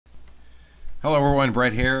Hello everyone,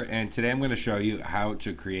 Brett here, and today I'm going to show you how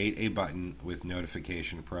to create a button with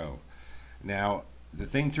Notification Pro. Now, the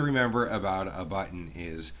thing to remember about a button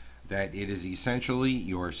is that it is essentially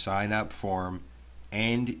your sign up form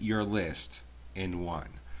and your list in one.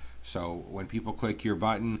 So when people click your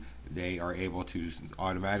button, they are able to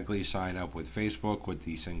automatically sign up with Facebook with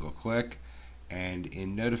the single click. And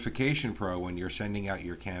in Notification Pro, when you're sending out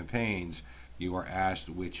your campaigns, you are asked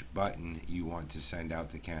which button you want to send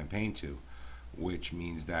out the campaign to, which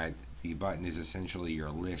means that the button is essentially your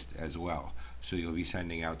list as well. So you'll be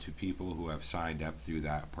sending out to people who have signed up through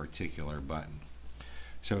that particular button.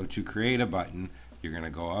 So to create a button, you're going to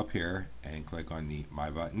go up here and click on the My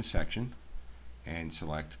Button section and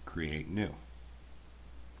select Create New.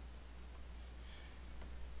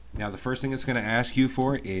 Now the first thing it's going to ask you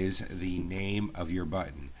for is the name of your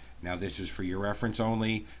button. Now this is for your reference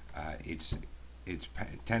only. It's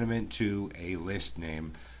tenement to a list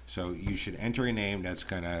name. So you should enter a name that's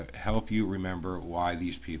going to help you remember why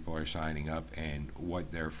these people are signing up and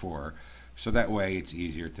what they're for. So that way it's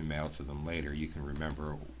easier to mail to them later. You can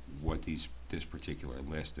remember what this particular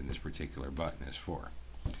list and this particular button is for.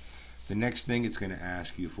 The next thing it's going to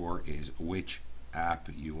ask you for is which app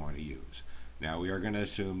you want to use. Now we are going to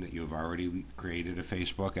assume that you've already created a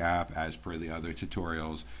Facebook app as per the other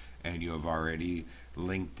tutorials, and you have already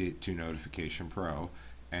linked it to Notification Pro,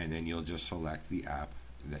 and then you'll just select the app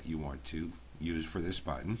that you want to use for this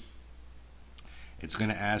button. It's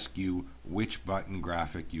going to ask you which button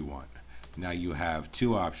graphic you want. Now you have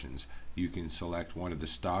two options. You can select one of the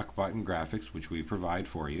stock button graphics, which we provide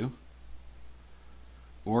for you,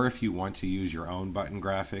 or if you want to use your own button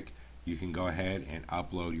graphic, you can go ahead and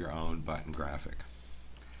upload your own button graphic.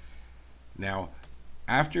 Now,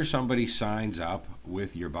 after somebody signs up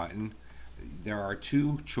with your button, there are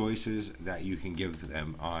two choices that you can give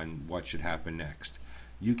them on what should happen next.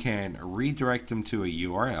 You can redirect them to a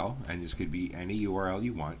URL, and this could be any URL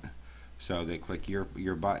you want. So they click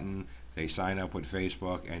your button, they sign up with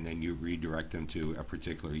Facebook, and then you redirect them to a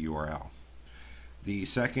particular URL. The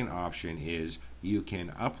second option is you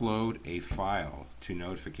can upload a file to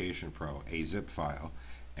Notification Pro, a zip file,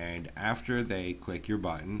 and after they click your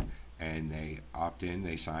button and they opt in,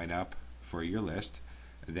 they sign up for your list,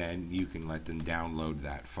 then you can let them download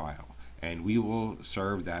that file. And we will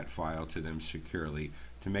serve that file to them securely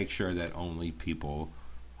to make sure that only people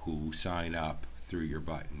who sign up through your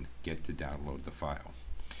button get to download the file.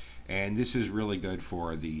 And this is really good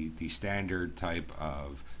for the standard type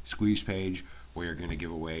of squeeze page where you're going to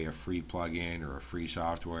give away a free plugin or a free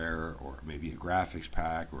software or maybe a graphics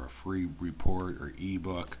pack or a free report or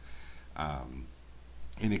ebook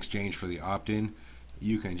in exchange for the opt-in.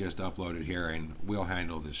 You can just upload it here and we'll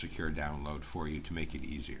handle the secure download for you to make it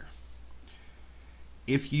easier.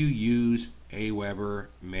 If you use Aweber,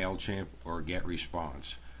 MailChimp, or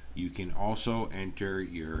GetResponse, you can also enter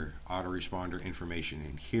your autoresponder information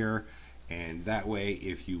in here, and that way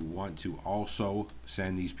if you want to also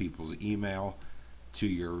send these people's email to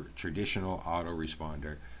your traditional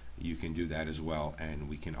autoresponder, you can do that as well, and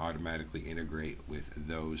we can automatically integrate with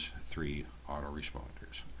those three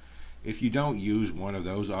autoresponders. If you don't use one of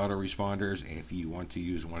those autoresponders, if you want to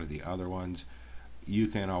use one of the other ones, you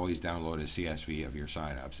can always download a CSV of your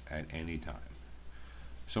signups at any time.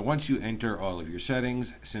 So once you enter all of your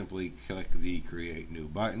settings, simply click the Create New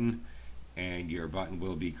button, and your button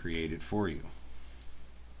will be created for you.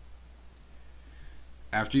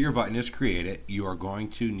 After your button is created, you are going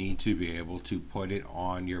to need to be able to put it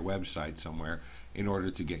on your website somewhere in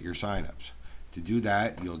order to get your signups. To do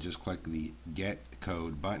that, you'll just click the Get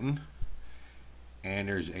Code button, and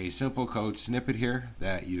there's a simple code snippet here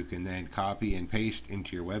that you can then copy and paste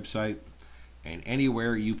into your website, and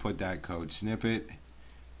anywhere you put that code snippet,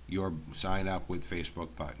 your sign up with Facebook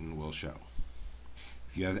button will show.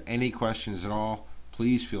 If you have any questions at all,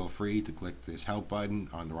 please feel free to click this help button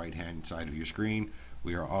on the right hand side of your screen.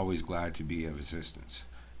 We are always glad to be of assistance.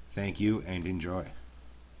 Thank you and enjoy.